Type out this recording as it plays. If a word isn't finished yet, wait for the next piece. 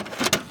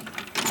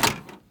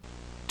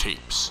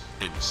Tapes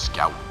and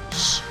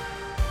Scowls,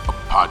 a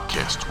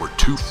podcast where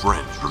two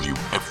friends review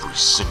every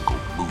single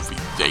movie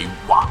they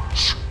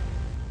watch.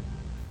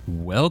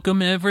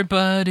 Welcome,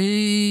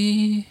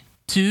 everybody,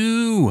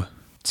 to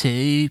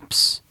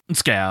Tapes and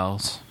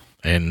Scowls.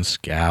 And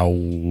Scowls.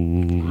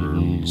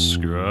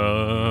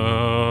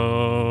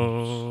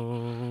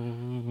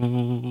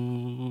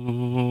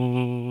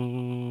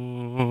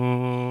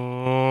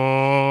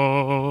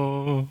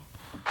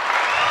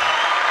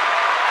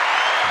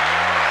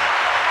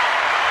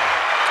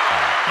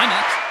 Hi,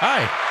 Max.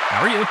 Hi.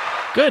 How are you?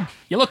 Good.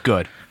 You look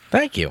good.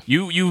 Thank you.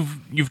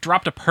 You've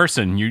dropped a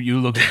person. You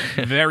look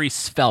very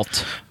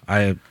svelte.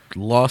 I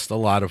lost a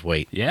lot of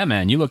weight. Yeah,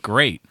 man, you look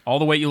great. All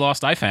the weight you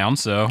lost, I found,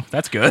 so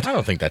that's good. I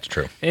don't think that's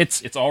true.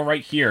 It's all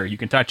right here. You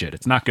can touch it.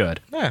 It's not good.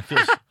 Yeah, it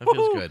feels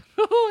good.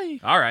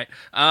 All right.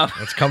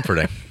 It's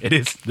comforting. It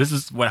is. This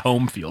is what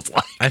home feels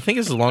like. I think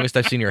it's the longest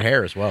I've seen your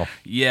hair as well.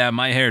 Yeah,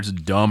 my hair's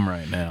dumb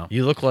right now.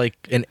 You look like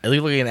an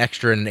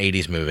extra in an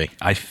 80s movie.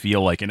 I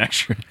feel like an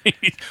extra.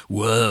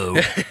 Whoa.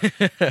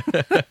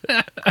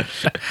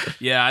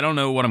 Yeah, I don't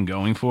know what I'm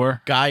going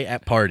for. Guy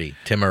at party,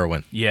 Tim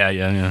Irwin. Yeah.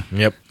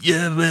 Yep.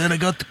 Yeah, man, I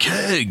got the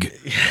keg.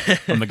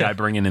 I'm the guy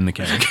bringing in the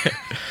keg.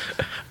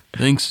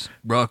 Thanks,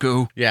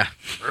 Rocco. Yeah.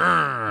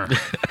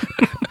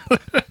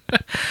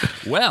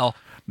 Well,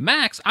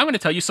 Max, I'm going to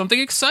tell you something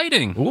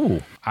exciting.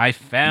 Ooh. I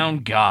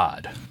found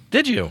God.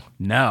 Did you?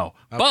 No,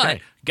 but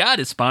God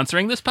is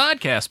sponsoring this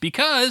podcast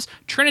because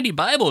Trinity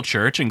Bible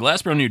Church in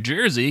Glassboro, New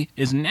Jersey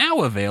is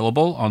now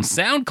available on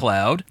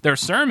SoundCloud, their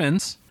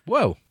sermons,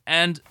 Whoa.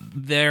 and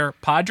their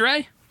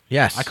Padre.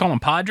 Yes. I call him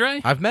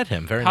Padre. I've met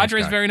him.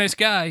 Padre's a very nice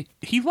guy.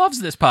 He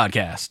loves this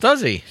podcast.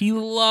 Does he? He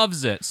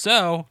loves it.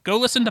 So go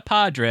listen to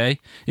Padre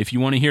if you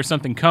want to hear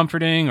something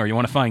comforting or you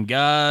want to find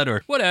God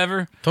or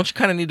whatever. Don't you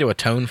kind of need to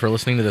atone for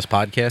listening to this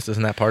podcast?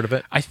 Isn't that part of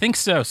it? I think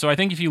so. So I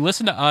think if you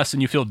listen to us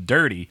and you feel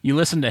dirty, you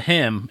listen to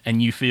him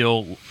and you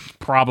feel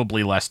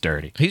probably less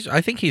dirty.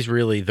 I think he's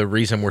really the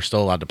reason we're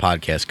still allowed to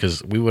podcast,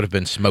 because we would have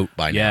been smote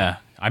by now. Yeah.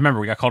 I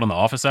remember we got called in the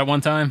office that one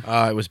time.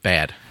 It was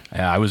bad.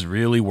 Yeah, I was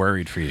really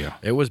worried for you.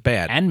 It was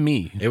bad. And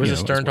me. It was a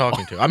stern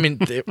talking to. I mean,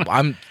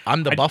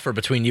 I'm the buffer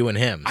between you and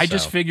him. I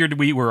just figured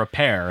we were a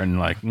pair and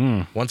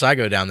once I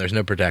go down, there's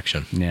no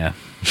protection. yeah,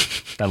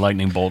 that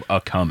lightning bolt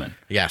a-coming.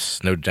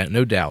 Yes, no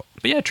doubt.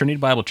 But yeah, Trinity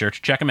Bible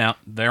Church, check them out.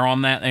 They're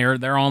on that.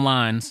 They're on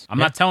lines. I'm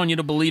not telling you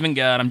to believe in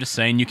God. I'm just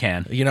saying you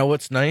can. You know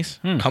what's nice?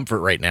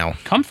 Comfort right now.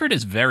 Comfort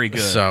is very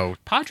good. So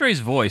Padre's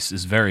voice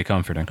is very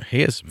comforting.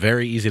 he is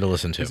very easy to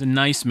listen to. He's a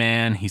nice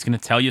man. He's going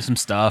to tell you some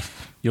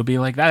stuff. You'll be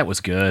like, that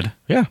was good.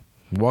 Yeah,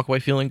 walk away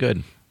feeling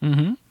good.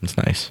 Mm-hmm. It's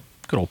nice.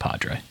 Good old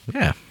Padre.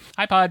 Yeah.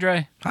 Hi,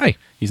 Padre. Hi.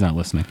 He's not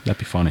listening. That'd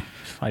be funny.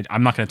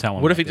 I'm not going to tell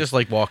him. What if he just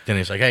walked in and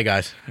he's like, "Hey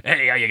guys,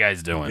 Hey, how you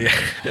guys doing?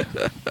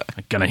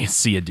 I'm going to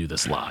see you do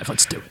this live.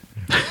 Let's do it.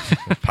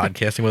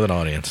 podcasting with an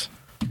audience."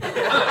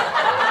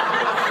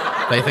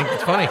 They think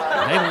it's funny.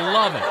 They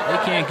love it.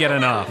 They can't get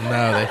enough. No,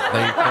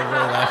 they're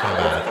really laughing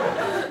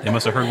about it. They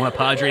must have heard one of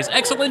Padre's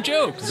excellent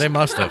jokes. They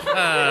must have.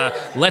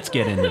 Let's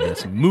get into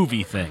this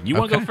movie thing. You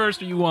want to Okay. go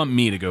first or you want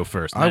me to go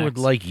first? I Max? would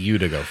like you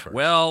to go first.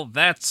 Well,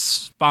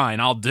 that's fine.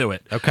 I'll do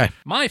it. Okay.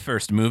 My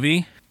first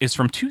movie is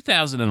from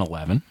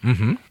 2011.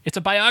 Mm-hmm. It's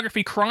a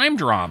biography crime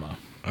drama.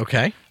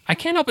 Okay. I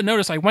can't help but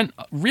notice I went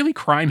really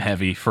crime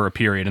heavy for a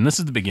period, and this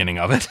is the beginning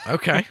of it.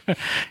 Okay.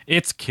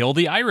 It's Kill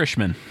the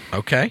Irishman.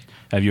 Okay.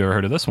 Have you ever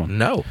heard of this one?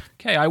 No.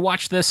 Okay, I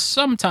watched this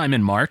sometime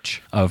in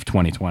March of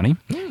 2020.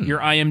 Your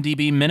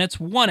IMDb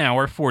minutes, 1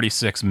 hour,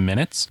 46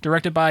 minutes.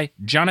 Directed by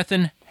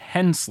Jonathan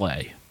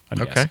Hensley.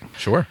 I'm Okay. guessing.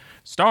 Sure.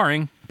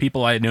 Starring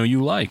people I know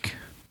you like.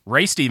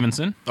 Ray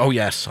Stevenson, Oh,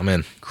 yes. I'm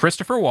in.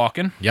 Christopher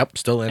Walken, Yep.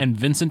 Still in. and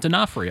Vincent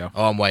D'Onofrio.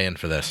 Oh, I'm way in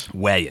for this.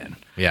 Way in.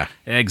 Yeah.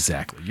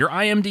 Exactly. Your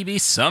IMDb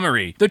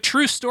summary. The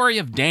true story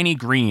of Danny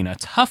Green, a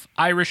tough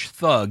Irish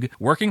thug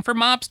working for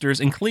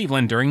mobsters in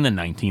Cleveland during the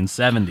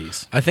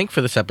 1970s. I think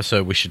for this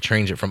episode, we should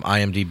change it from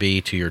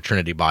IMDb to your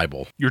Trinity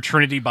Bible. Your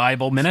Trinity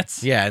Bible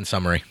minutes? Yeah, in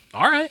summary.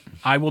 All right.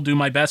 I will do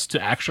my best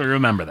to actually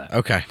remember that.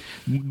 Okay.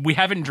 We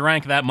haven't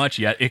drank that much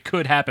yet. It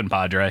could happen,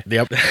 Padre.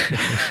 Yep.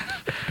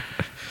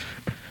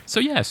 So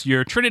yes,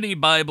 your Trinity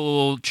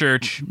Bible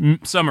Church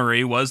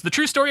summary was the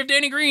true story of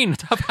Danny Green, a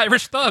tough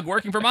Irish thug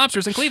working for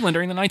mobsters in Cleveland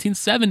during the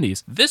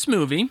 1970s. This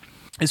movie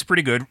is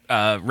pretty good.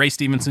 Ray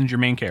Stevenson's your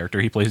main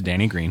character. He plays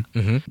Danny Green.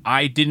 Mm-hmm.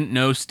 I didn't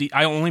know the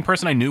only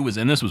person I knew was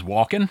in this was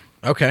Walken.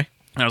 Okay.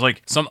 And I was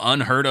like, some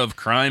unheard of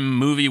crime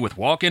movie with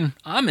Walken?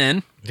 I'm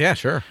in. Yeah,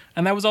 sure.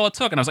 And that was all it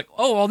took. And I was like,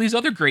 oh, all these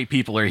other great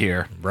people are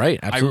here. Right,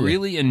 absolutely. I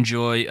really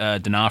enjoy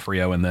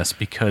D'Onofrio in this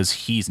because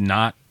he's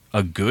not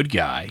a good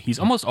guy. He's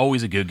almost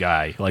always a good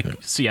guy, like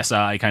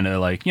CSI, kind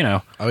of like,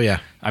 Oh, yeah.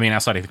 I mean,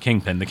 outside of the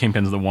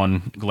Kingpin's the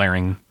one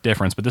glaring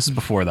difference, but this is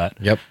before that.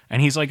 Yep.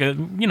 And he's like a,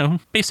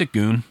 basic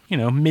goon,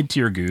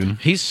 mid-tier goon.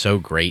 He's so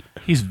great.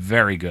 He's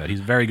very good. He's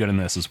very good in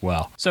this as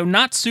well. So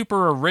not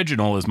super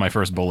original is my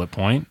first bullet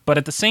point, but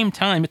at the same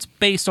time, it's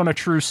based on a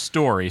true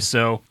story.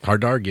 So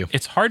Hard to argue.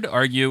 it's hard to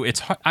argue.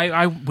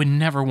 I would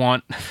never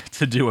want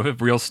to do a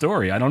real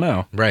story. I don't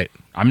know. Right.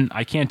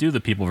 I can't do the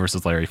People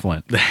versus Larry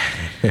Flint.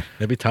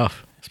 That'd be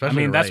tough.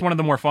 Especially that's one of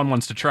the more fun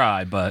ones to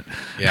try, but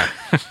yeah,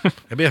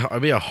 it'd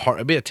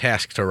be a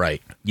task to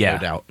write. yeah, No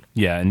doubt.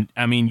 Yeah, and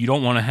I mean, you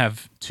don't want to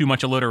have too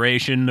much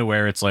alliteration to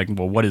where it's like,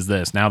 well, what is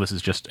this? Now this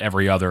is just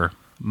every other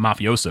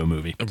mafioso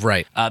movie.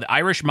 Right. The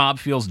Irish mob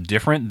feels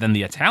different than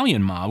the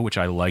Italian mob, which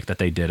I like that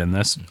they did in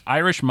this.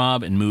 Irish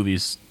mob in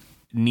movies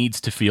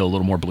needs to feel a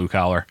little more blue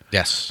collar.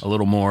 Yes. A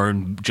little more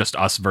just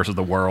us versus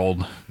the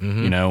world,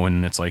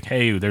 and it's like,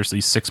 hey, there's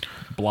these 6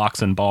 blocks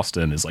in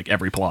Boston is like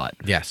every plot.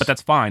 Yes. But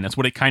that's fine. That's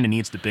what it kind of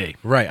needs to be.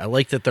 Right. I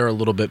like that they're a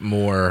little bit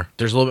more,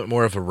 there's a little bit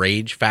more of a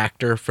rage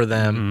factor for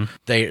them.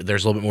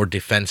 There's a little bit more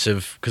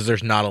defensive because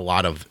there's not a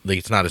lot of,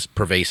 it's not as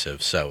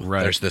pervasive. So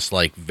there's this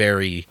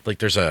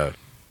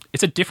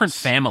It's a different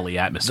family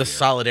atmosphere. the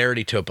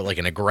solidarity to it, but like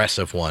an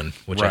aggressive one,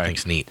 which I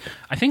think's neat.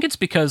 I think it's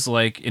because,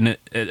 like,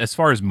 as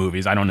far as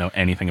movies, I don't know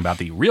anything about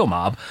the real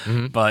mob,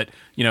 but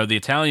the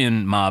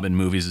Italian mob in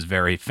movies is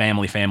very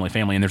family,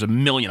 and there's a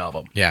million of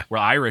them. Yeah.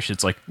 Where Irish,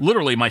 it's like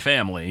literally my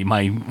family,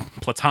 my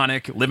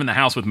platonic live in the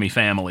house with me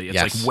family.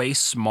 It's like way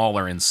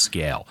smaller in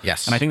scale.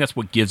 Yes. And I think that's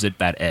what gives it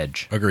that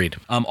edge. Agreed.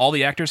 All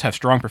the actors have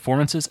strong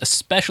performances,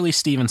 especially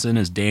Stevenson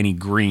as Danny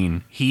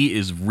Green. He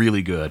is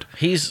really good.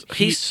 He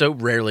so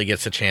rarely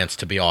gets a chance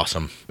to be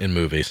awesome in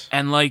movies.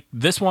 And like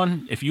this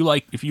one, if you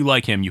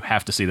like him, you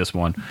have to see this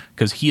one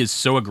because he is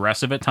so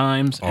aggressive at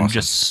times and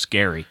just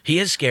scary. He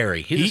is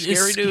scary. He's a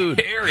scary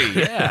dude.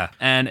 Yeah.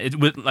 And it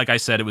was, like I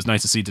said, it was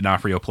nice to see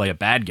D'Onofrio play a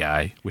bad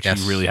guy, which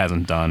he really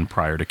hasn't done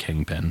prior to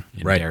Kingpin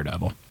in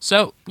Daredevil.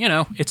 So,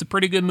 it's a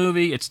pretty good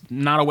movie. It's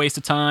not a waste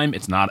of time.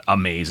 It's not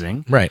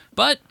amazing. Right.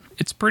 But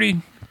it's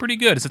pretty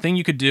good. It's a thing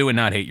you could do and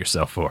not hate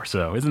yourself for.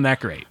 So isn't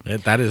that great?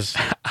 That is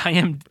I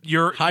am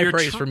your high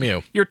praise from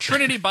you. Your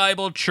Trinity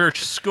Bible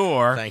Church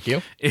score Thank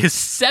you. is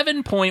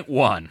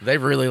 7.1. They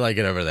really like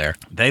it over there.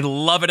 They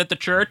love it at the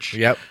church.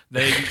 Yep.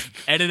 They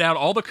edit out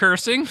all the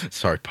cursing.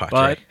 Sorry,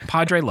 Padre. But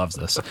Padre loves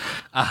this.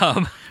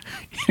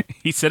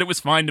 He said it was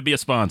fine to be a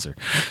sponsor.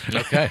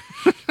 Okay.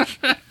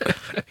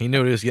 He knew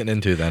what he was getting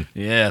into then.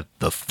 Yeah,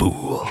 the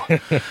fool.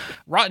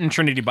 Rotten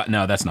Trinity,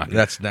 no, that's not good.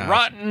 That's not.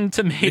 Rotten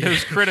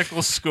Tomatoes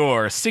critical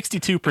score,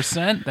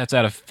 62%. That's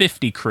out of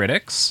 50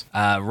 critics.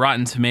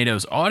 Rotten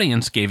Tomatoes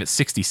audience gave it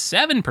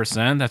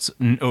 67%. That's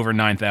over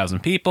 9,000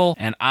 people.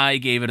 And I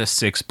gave it a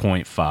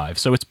 6.5.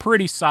 So it's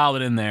pretty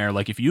solid in there.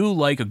 Like, if you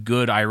like a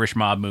good Irish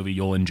mob movie,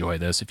 you'll enjoy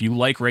this. If you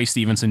like Ray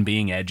Stevenson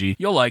being edgy,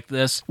 you'll like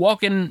this.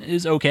 Walken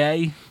is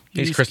okay.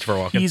 He's Christopher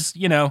Walken. He's,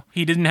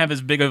 he didn't have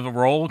as big of a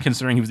role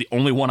considering he was the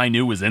only one I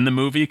knew was in the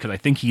movie because I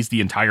think he's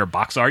the entire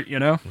box art,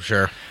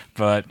 Sure.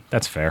 But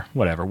that's fair.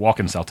 Whatever.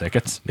 Walken sell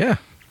tickets. Yeah.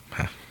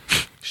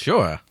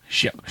 Sure.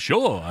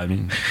 Sure. I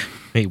mean,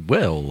 He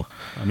will.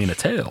 a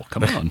tail.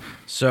 Come on.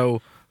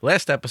 So,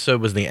 last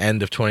episode was the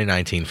end of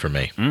 2019 for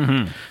me.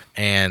 Mm-hmm.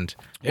 And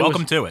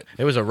Welcome to it.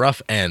 It was a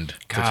rough end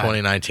to God.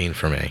 2019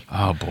 for me.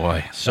 Oh,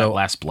 boy. So that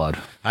Last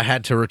Blood. I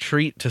had to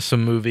retreat to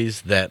some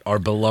movies that are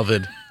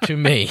beloved to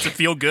me. Does it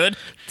feel good?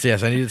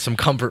 Yes, I needed some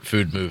comfort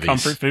food movies.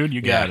 Comfort food?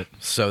 You got it.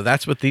 So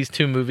that's what these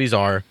 2 movies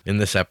are in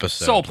this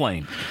episode. Soul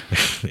Plane.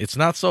 It's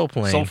not Soul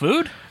Plane. Soul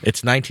Food?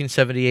 It's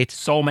 1978's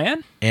Soul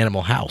Man?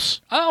 Animal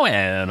House. Oh,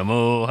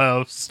 Animal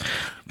House.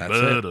 That's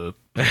it.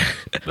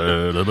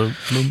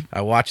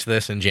 I watched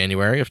this in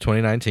January of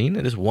 2019.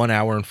 It is 1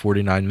 hour and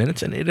 49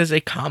 minutes, and it is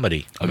a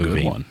comedy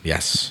movie. Good one.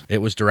 Yes. It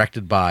was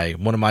directed by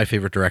one of my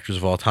favorite directors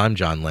of all time,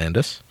 John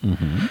Landis.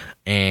 Mm-hmm.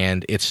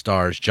 And it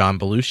stars John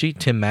Belushi,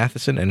 Tim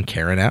Matheson, and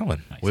Karen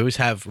Allen. Nice. We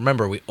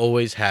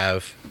always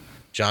have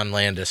John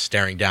Landis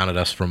staring down at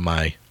us from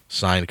my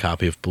signed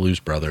copy of Blues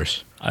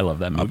Brothers. I love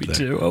that movie,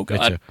 too. Oh, God.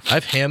 Me too. I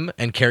have him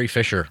and Carrie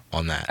Fisher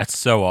on that. That's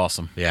so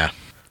awesome. Yeah.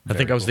 I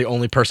think I was the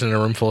only person in a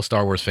room full of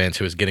Star Wars fans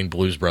who was getting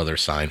Blues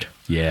Brothers signed.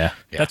 Yeah.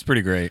 That's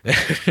pretty great.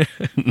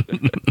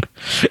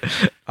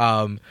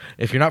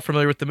 If you're not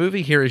familiar with the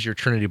movie, here is your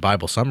Trinity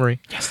Bible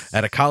summary. Yes.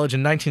 At a college in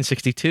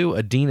 1962,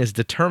 a dean is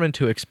determined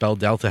to expel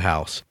Delta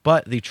House,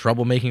 but the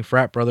troublemaking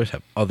frat brothers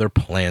have other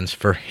plans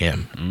for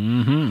him.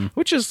 Mm-hmm.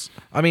 Which is,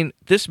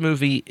 this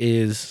movie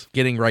is,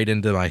 getting right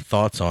into my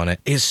thoughts on it,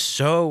 is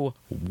so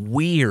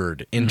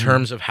weird in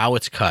terms of how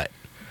it's cut.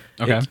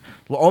 Okay. It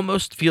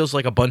almost feels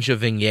like a bunch of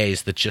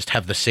vignettes that just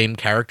have the same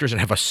characters and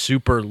have a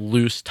super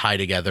loose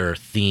tie-together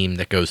theme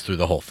that goes through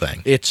the whole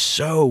thing. It's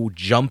so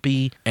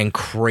jumpy and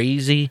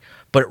crazy,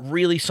 but it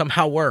really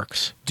somehow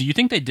works. Do you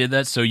think they did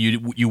that so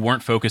you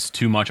weren't focused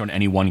too much on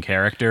any one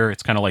character?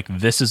 It's kind of like,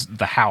 this is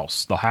the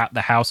house. The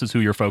house is who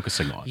you're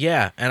focusing on.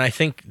 Yeah, and I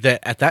think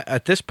that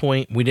at this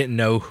point we didn't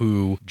know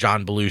who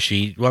John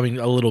Belushi. Well, I mean,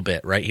 a little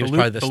bit, right? He was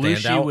probably the Belushi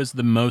standout. was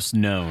the most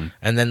known.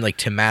 And then like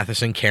Tim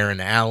Matheson, Karen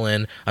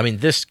Allen. I mean,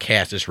 this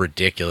cast is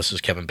ridiculous. This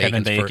is Kevin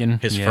Bacon's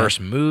his first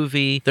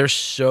movie. There's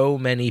so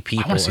many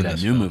people. I want to see in that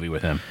this new film. movie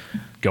with him.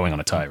 Going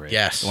on a tirade.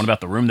 Yes. The one about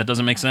the room that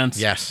doesn't make sense?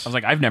 Yes. I was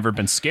like, I've never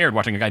been scared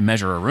watching a guy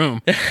measure a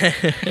room.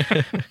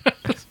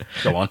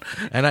 Go on.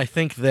 And I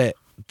think that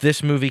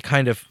this movie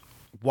kind of,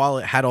 while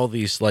it had all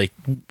these, like,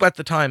 at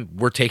the time,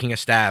 we're taking a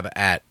stab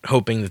at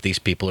hoping that these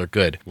people are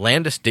good.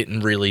 Landis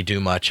didn't really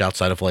do much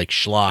outside of, like,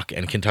 Schlock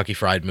and Kentucky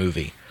Fried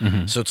Movie.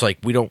 Mm-hmm. So it's like,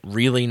 we don't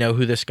really know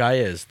who this guy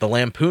is. The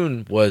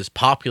Lampoon was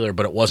popular,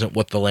 but it wasn't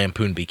what the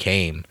Lampoon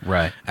became.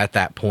 Right. At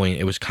that point,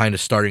 it was kind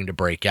of starting to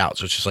break out.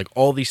 So it's just like,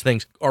 all these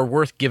things are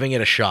worth giving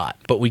it a shot,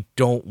 but we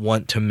don't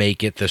want to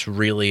make it this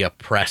really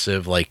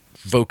oppressive, like,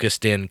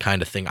 focused in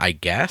kind of thing, I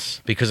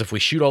guess, because if we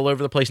shoot all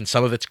over the place and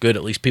some of it's good,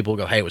 at least people will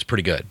go, hey, it was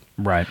pretty good.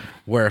 Right.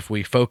 Where if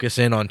we focus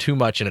in on too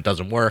much and it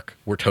doesn't work,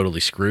 we're totally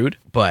screwed.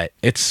 But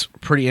it's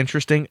pretty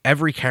interesting.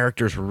 Every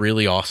character's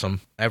really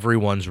awesome.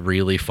 Everyone's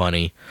really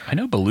funny. I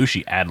know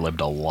Belushi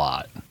ad-libbed a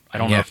lot. I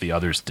don't know if the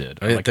others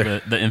did. Like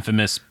the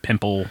infamous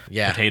pimple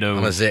potato.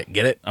 I'm a zit.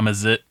 Get it? I'm a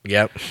zit.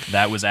 Yep.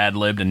 That was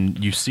ad-libbed,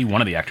 and you see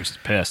one of the actors is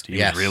pissed. He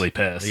was really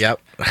pissed.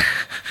 Yep.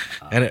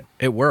 And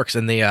it works.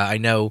 And I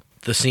know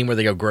the scene where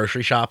they go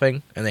grocery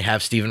shopping and they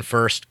have Stephen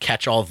First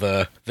catch all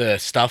the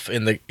stuff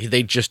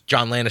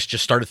John Landis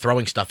just started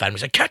throwing stuff at him.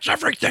 He's like, catch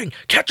everything,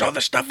 catch all the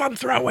stuff I'm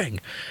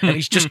throwing. And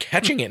he's just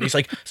catching it. And he's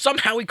like,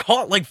 somehow he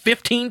caught like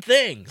 15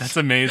 things. That's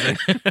amazing.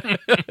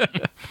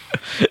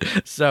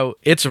 So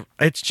it's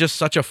just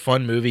such a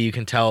fun movie. You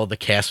can tell the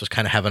cast was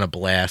kind of having a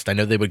blast. I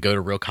know they would go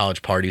to real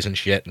college parties and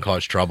shit and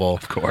cause trouble.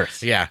 Of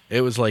course. Yeah.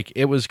 It was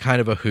kind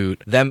of a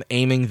hoot. Them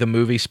aiming the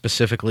movie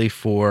specifically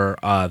for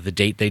the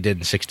date they did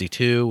in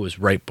 1962 was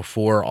right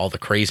before all the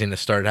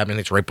craziness started happening.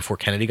 It's right before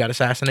Kennedy got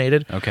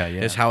assassinated. Okay,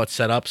 yeah. Is how it's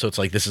set up. So it's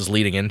like this is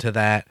leading into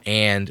that.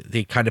 And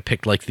they kind of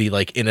picked like the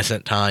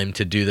innocent time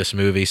to do this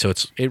movie. So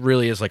it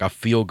really is like a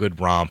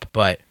feel-good romp.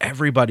 But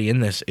everybody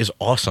in this is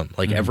awesome.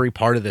 Like every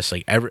part of this,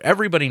 like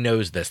everybody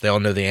knows this. They all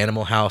know the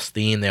Animal House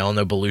theme. They all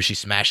know Belushi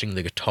smashing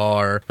the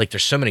guitar. Like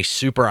there's so many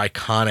super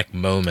iconic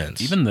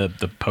moments. Even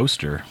the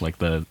poster, like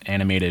the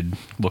animated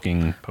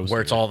looking poster.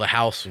 Where it's all the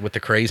house with the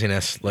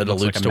craziness that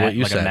alludes like to what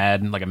you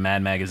said. Like a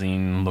Mad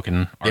Magazine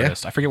looking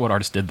artist. I forget what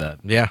artist did that.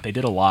 Yeah. They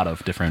did a lot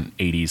of different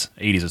 80s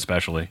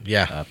especially.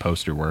 Yeah.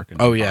 Poster work and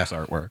box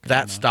artwork.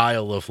 That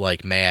style of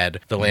like Mad,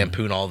 the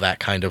Lampoon, all that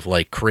kind of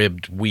like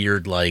cribbed,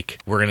 weird, like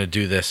we're going to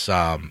do this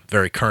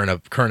very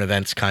current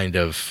events kind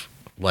of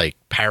like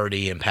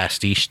parody and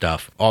pastiche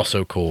stuff.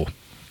 Also cool.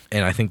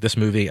 And I think this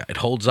movie, it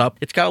holds up.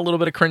 It's got a little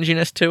bit of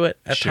cringiness to it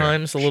at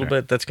times, a little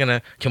bit. That's going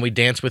to, can we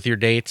dance with your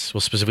dates?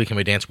 Well, specifically, can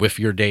we dance with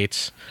your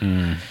dates?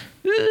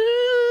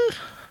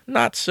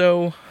 Not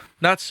so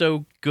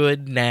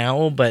good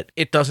now, but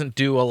it doesn't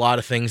do a lot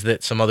of things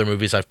that some other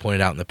movies I've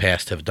pointed out in the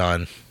past have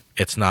done.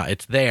 It's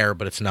there,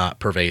 but it's not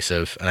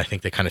pervasive, and I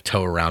think they kind of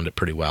toe around it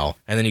pretty well.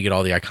 And then you get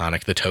all the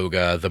iconic, the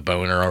toga, the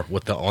boner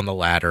on the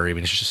ladder. I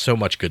mean, it's just so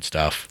much good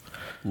stuff.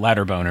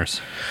 Ladder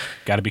boners.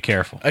 Got to be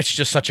careful. It's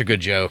just such a good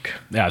joke.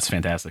 Yeah, it's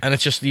fantastic. And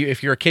it's just,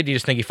 if you're a kid, you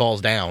just think he falls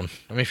down.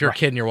 I mean, if you're a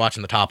kid and you're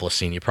watching the topless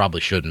scene, you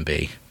probably shouldn't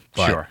be.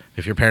 But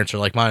if your parents are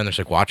like mine, they're just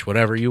like, watch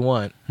whatever you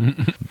want.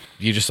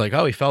 You're just like,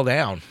 oh, he fell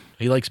down.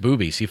 He likes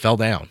boobies. He fell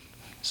down.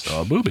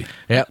 Saw a boobie.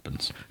 Yep.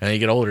 And then you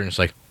get older and it's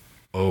like,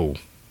 oh,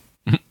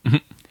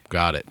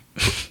 got it.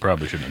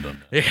 Probably shouldn't have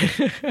done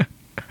that.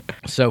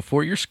 So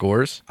for your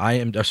scores,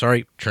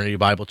 Trinity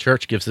Bible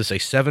Church gives this a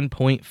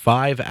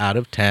 7.5 out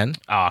of 10.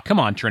 Ah, come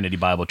on, Trinity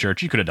Bible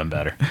Church. You could have done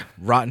better.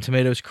 Rotten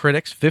Tomatoes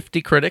critics,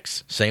 50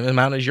 critics, same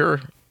amount as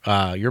your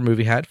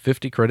movie had,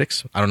 50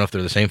 critics. I don't know if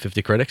they're the same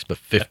 50 critics, but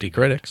 50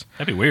 critics.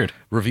 That'd be weird.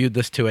 Reviewed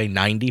this to a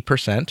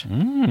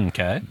 90%.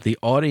 Okay. The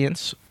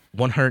audience,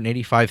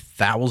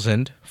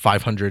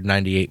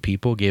 185,598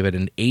 people, gave it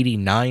an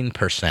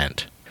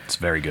 89%. It's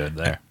very good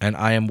there. And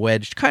I am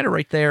wedged kind of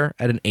right there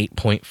at an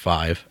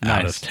 8.5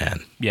 out of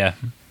 10. Yeah.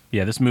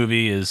 Yeah, this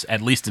movie is at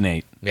least an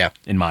 8. Yeah.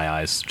 In my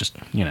eyes. Just,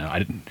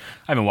 I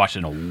haven't watched it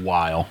in a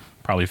while.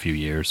 Probably a few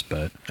years,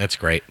 but that's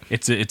great.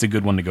 It's a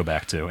good one to go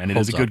back to, and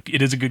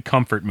it is a good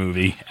comfort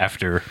movie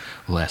after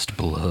Last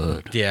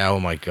Blood. Yeah,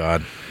 oh my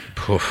god.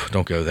 Oof,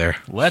 don't go there.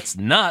 Let's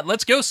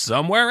go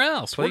somewhere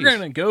else. Please. We're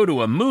going to go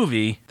to a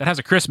movie that has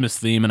a Christmas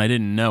theme, and I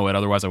didn't know it,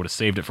 otherwise I would have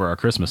saved it for our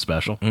Christmas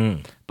special.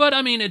 But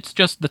I mean, it's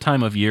just the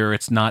time of year.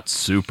 It's not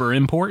super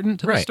important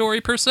to the story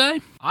per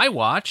se. I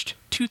watched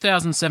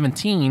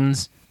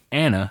 2017's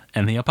Anna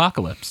and the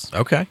Apocalypse.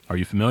 Okay. Are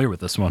you familiar with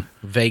this one?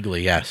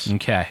 Vaguely, yes.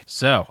 Okay.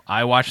 So,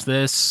 I watched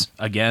this,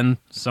 again,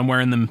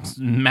 somewhere in the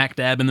smack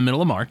dab in the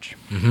middle of March.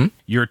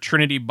 Your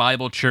Trinity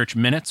Bible Church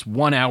minutes,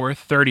 1 hour,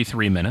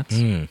 33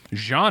 minutes.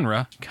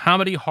 Genre,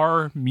 comedy,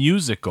 horror,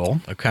 musical.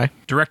 Okay.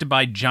 Directed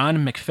by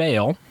John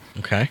McPhail.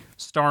 Okay.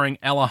 Starring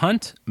Ella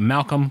Hunt,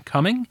 Malcolm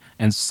Cumming,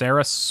 and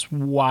Sarah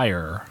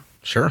Swire.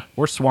 Sure.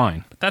 Or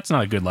Swine. But that's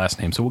not a good last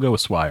name, so we'll go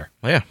with Swire.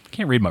 Oh, yeah.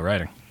 Can't read my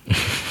writing.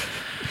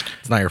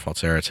 It's not your fault,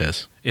 Sarah. It's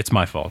his. It's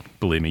my fault.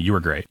 Believe me, you were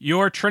great.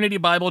 Your Trinity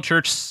Bible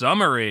Church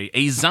summary.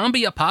 A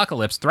zombie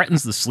apocalypse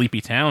threatens the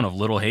sleepy town of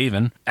Little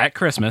Haven at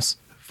Christmas,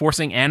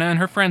 forcing Anna and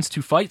her friends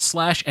to fight,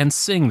 slash, and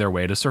sing their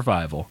way to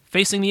survival.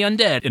 Facing the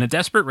undead in a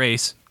desperate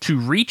race to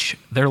reach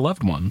their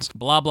loved ones.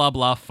 Blah, blah,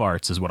 blah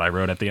farts is what I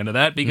wrote at the end of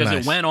that because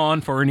Nice. it went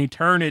on for an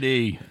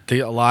eternity.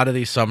 A lot of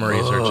these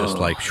summaries are just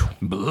like...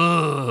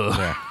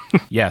 Yeah.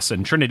 Yes,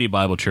 and Trinity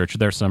Bible Church,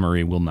 their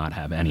summary will not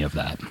have any of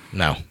that.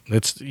 No.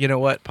 It's, you know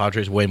what?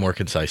 Padre's way more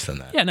concise than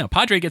that. Yeah, no,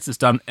 Padre gets this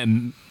done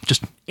and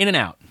just in and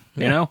out.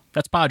 You know?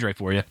 That's Padre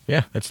for you.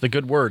 Yeah, it's the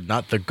good word,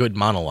 not the good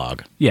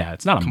monologue. Yeah,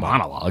 it's not a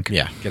monologue.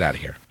 Yeah, get out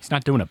of here. He's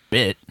not doing a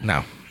bit.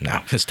 No.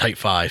 It's type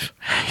 5.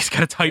 He's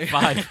got a type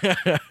 5.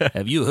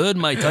 Have you heard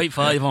my type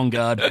 5 on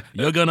God?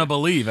 You're going to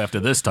believe after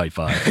this type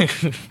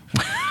 5.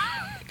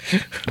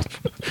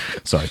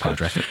 Sorry,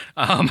 Padre.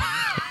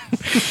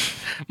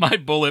 My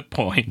bullet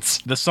points.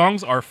 The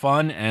songs are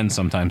fun and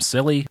sometimes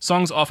silly.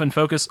 Songs often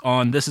focus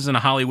on this isn't a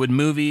Hollywood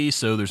movie,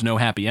 so there's no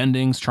happy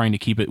endings, trying to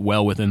keep it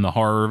well within the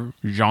horror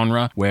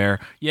genre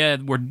where, yeah,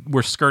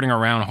 we're skirting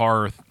around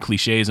horror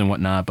cliches and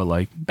whatnot, but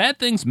like bad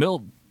things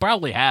will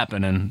probably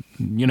happen and,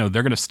 you know,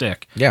 they're going to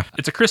stick. Yeah.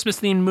 It's a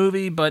Christmas-themed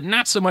movie, but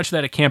not so much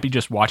that it can't be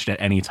just watched at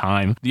any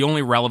time. The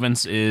only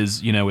relevance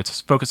is, you know,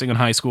 it's focusing on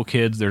high school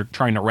kids. They're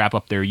trying to wrap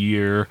up their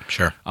year.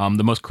 Sure.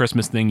 The most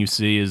Christmas thing you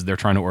see is they're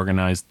trying to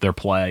organize their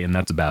play, and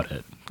that's about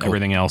it. Cool.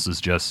 Everything else is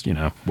just, you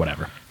know,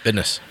 whatever.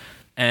 Business.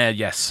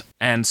 Yes.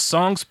 And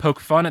songs poke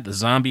fun at the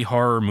zombie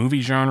horror movie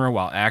genre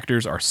while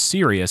actors are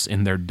serious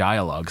in their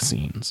dialogue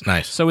scenes.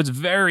 Nice. So it's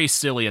very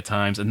silly at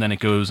times, and then it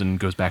goes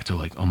back to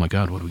like, oh my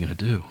God, what are we going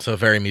to do? So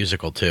very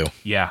musical, too.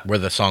 Yeah. Where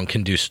the song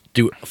can do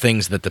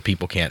things that the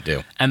people can't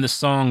do. And the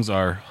songs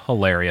are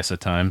hilarious at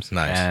times.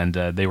 Nice. And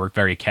they were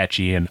very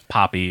catchy and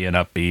poppy and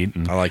upbeat.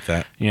 And, I like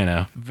that. you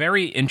know,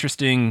 very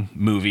interesting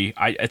movie.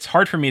 It's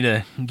hard for me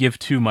to give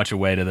too much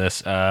away to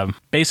this,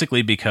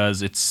 basically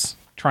because it's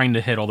trying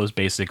to hit all those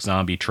basic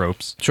zombie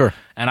tropes. Sure.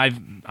 And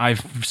I'm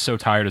so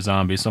tired of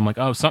zombies, so I'm like,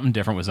 oh, something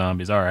different with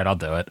zombies. All right, I'll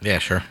do it. Yeah,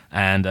 sure.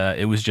 And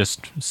it was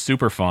just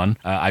super fun.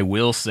 I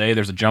will say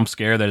there's a jump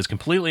scare that is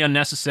completely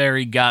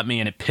unnecessary, got me,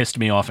 and it pissed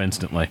me off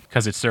instantly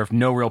because it served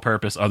no real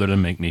purpose other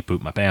than make me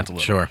poop my pants a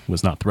little. Sure.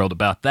 Was not thrilled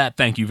about that.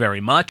 Thank you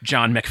very much.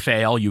 John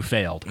McPhail, you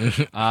failed.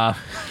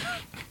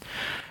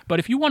 But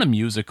if you want a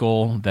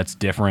musical that's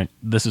different,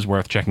 this is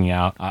worth checking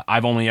out.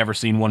 I've only ever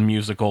seen one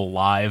musical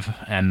live,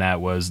 and that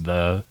was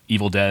the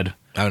Evil Dead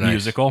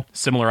musical.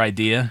 Similar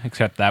idea,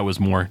 except that was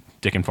more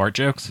dick and fart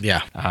jokes.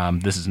 Yeah.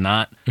 This is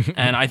not.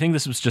 And I think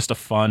this was just a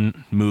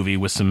fun movie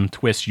with some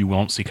twists you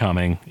won't see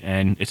coming,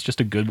 and it's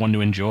just a good one to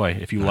enjoy.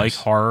 If you like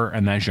horror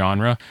and that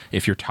genre,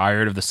 if you're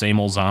tired of the same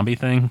old zombie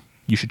thing,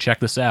 you should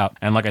check this out.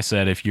 And like I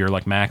said, if you're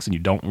like Max and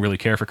you don't really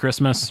care for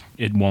Christmas,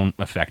 it won't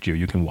affect you.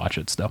 You can watch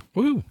it still.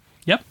 Woo.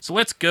 Yep. So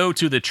let's go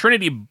to the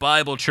Trinity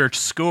Bible Church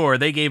score.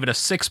 They gave it a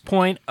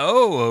 6.0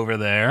 over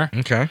there.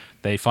 Okay.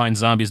 They find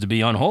zombies to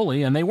be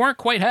unholy, and they weren't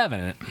quite having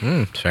it.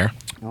 Fair.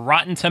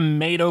 Rotten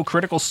Tomato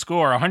critical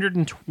score,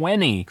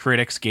 120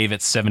 critics gave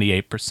it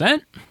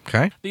 78%.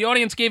 Okay. The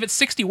audience gave it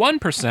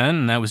 61%,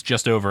 and that was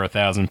just over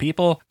 1,000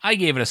 people. I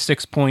gave it a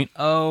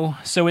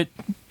 6.0, so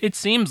it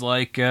seems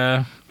like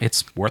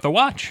it's worth a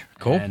watch.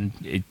 Cool. And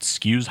it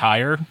skews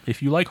higher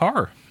if you like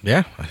horror.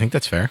 Yeah, I think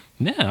that's fair.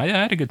 Yeah, I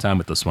had a good time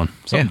with this one.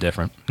 Something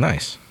different.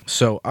 Nice.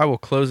 So I will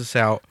close this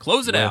out.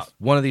 Close it out.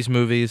 One of these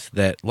movies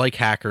that, like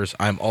Hackers,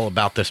 I'm all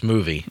about this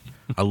movie.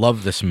 I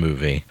love this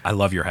movie. I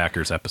love your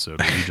Hackers episode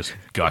where you just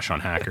gush on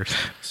Hackers.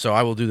 So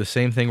I will do the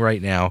same thing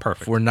right now.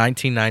 Perfect. For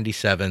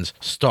 1997's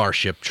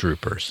Starship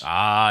Troopers.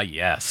 Ah,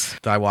 yes.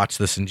 I watched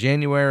this in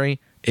January.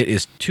 It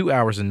is 2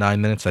 hours and 9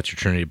 minutes. That's your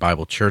Trinity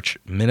Bible Church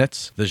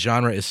minutes. The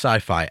genre is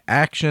sci-fi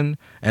action,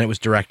 and it was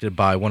directed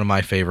by one of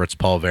my favorites,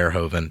 Paul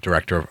Verhoeven,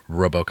 director of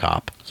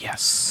RoboCop.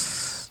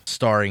 Yes.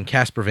 Starring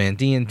Casper Van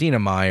Dien, Dina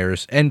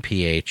Myers,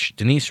 NPH,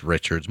 Denise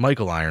Richards,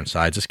 Michael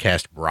Ironsides. This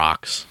cast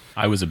rocks.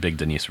 I was a big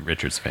Denise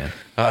Richards fan.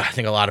 I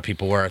think a lot of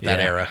people were at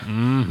that era.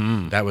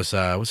 Mm-hmm. That was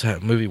what's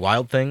that movie,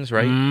 Wild Things,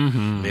 right?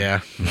 Mm-hmm.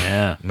 Yeah.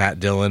 Yeah. Matt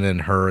Dillon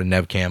and her and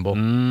Nev Campbell.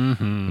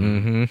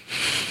 Mm-hmm.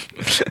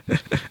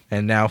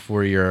 And now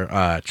for your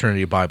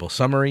Trinity Bible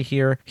summary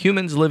here.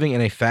 Humans living in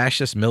a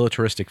fascist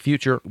militaristic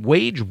future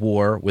wage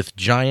war with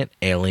giant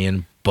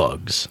alien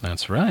bugs.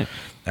 That's right.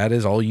 That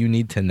is all you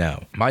need to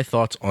know. My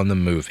thoughts on the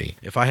movie.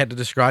 If I had to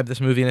describe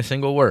this movie in a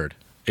single word,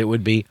 it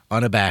would be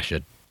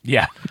unabashed.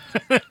 Yeah.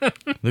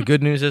 The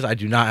good news is I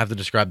do not have to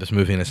describe this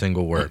movie in a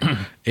single word.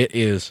 It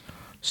is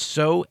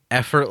so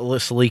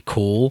effortlessly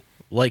cool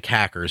like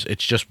hackers. It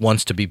just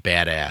wants to be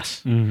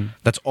badass.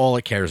 That's all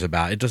it cares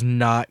about. It does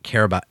not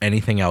care about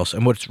anything else.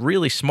 And what's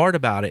really smart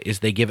about it is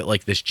they give it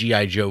like this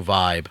G.I. Joe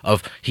vibe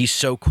of he's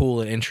so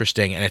cool and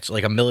interesting, and it's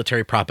like a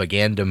military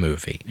propaganda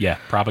movie. Yeah,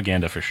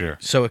 propaganda for sure.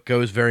 So it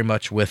goes very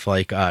much with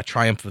like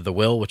Triumph of the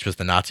Will, which was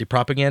the Nazi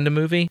propaganda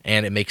movie.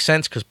 And it makes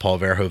sense because Paul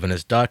Verhoeven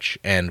is Dutch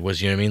and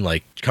was, you know what I mean,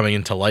 like coming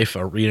into life,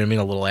 you know what I mean,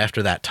 a little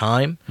after that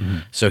time.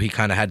 So he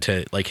kind of had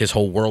to, like, his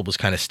whole world was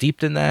kind of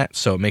steeped in that.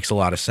 So it makes a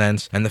lot of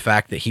sense. And the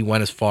fact that he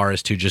went as far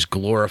as to just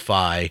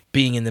glorify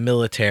being in the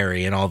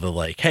military and all the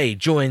like, hey,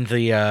 join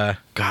the,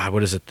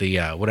 what is it? The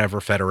whatever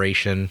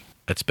federation.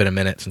 It's been a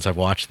minute since I've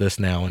watched this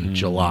now in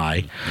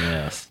July.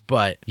 Yes.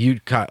 But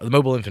you got the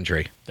mobile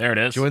infantry. There it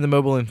is. Join the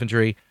mobile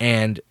infantry,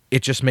 and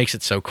it just makes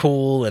it so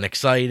cool and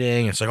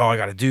exciting. It's like, oh, I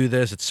got to do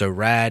this. It's so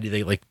rad.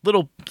 They like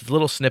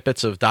little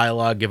snippets of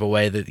dialogue give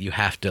away that you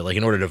have to, like,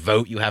 in order to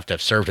vote, you have to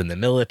have served in the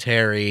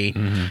military.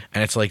 And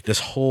it's like this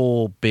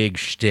whole big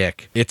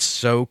shtick. It's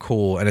so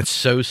cool, and it's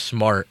so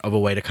smart of a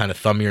way to kind of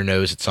thumb your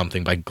nose at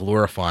something by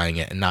glorifying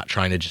it and not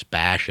trying to just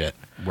bash it.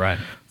 Right.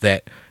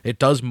 That it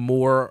does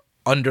more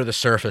under the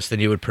surface than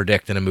you would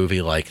predict in a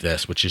movie like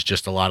this, which is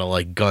just a lot of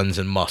like guns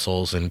and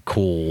muscles and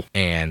cool,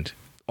 and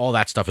all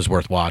that stuff is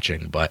worth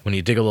watching. But when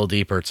you dig a little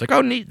deeper, it's like,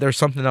 oh, neat, there's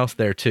something else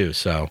there too.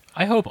 So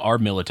I hope our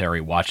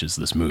military watches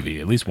this movie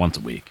at least once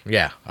a week.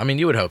 yeah, I mean,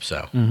 you would hope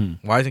so.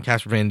 Why isn't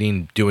Casper Van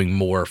Dien doing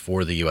more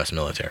for the U.S.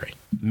 military?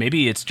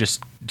 Maybe it's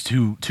just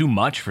too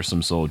much for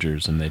some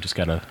soldiers, and they just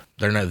gotta.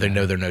 They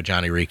know they're no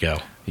Johnny Rico.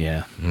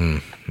 Yeah,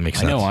 Makes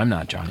I sense. know I'm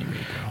not Johnny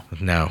Rico.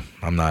 No,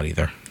 I'm not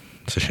either.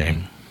 It's a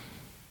shame.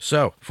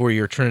 So, for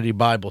your Trinity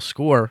Bible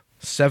score,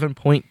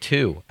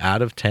 7.2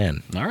 out of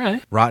 10. All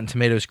right. Rotten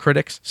Tomatoes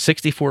critics,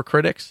 64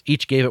 critics,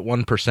 each gave it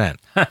 1%.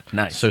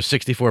 Nice. So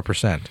 64%,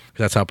 because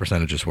that's how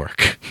percentages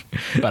work.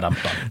 But I'm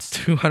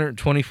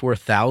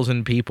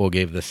 224,000 people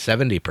gave this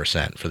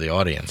 70% for the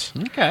audience.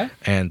 Okay.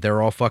 And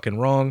they're all fucking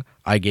wrong.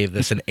 I gave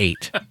this an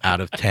 8 out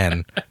of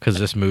 10 because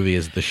this movie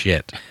is the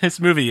shit.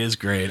 This movie is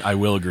great. I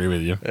will agree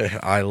with you.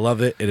 I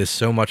love it. It is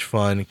so much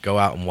fun. Go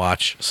out and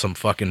watch some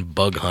fucking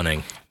bug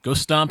hunting. Go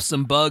stomp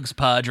some bugs,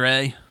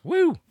 Padre.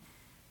 Woo!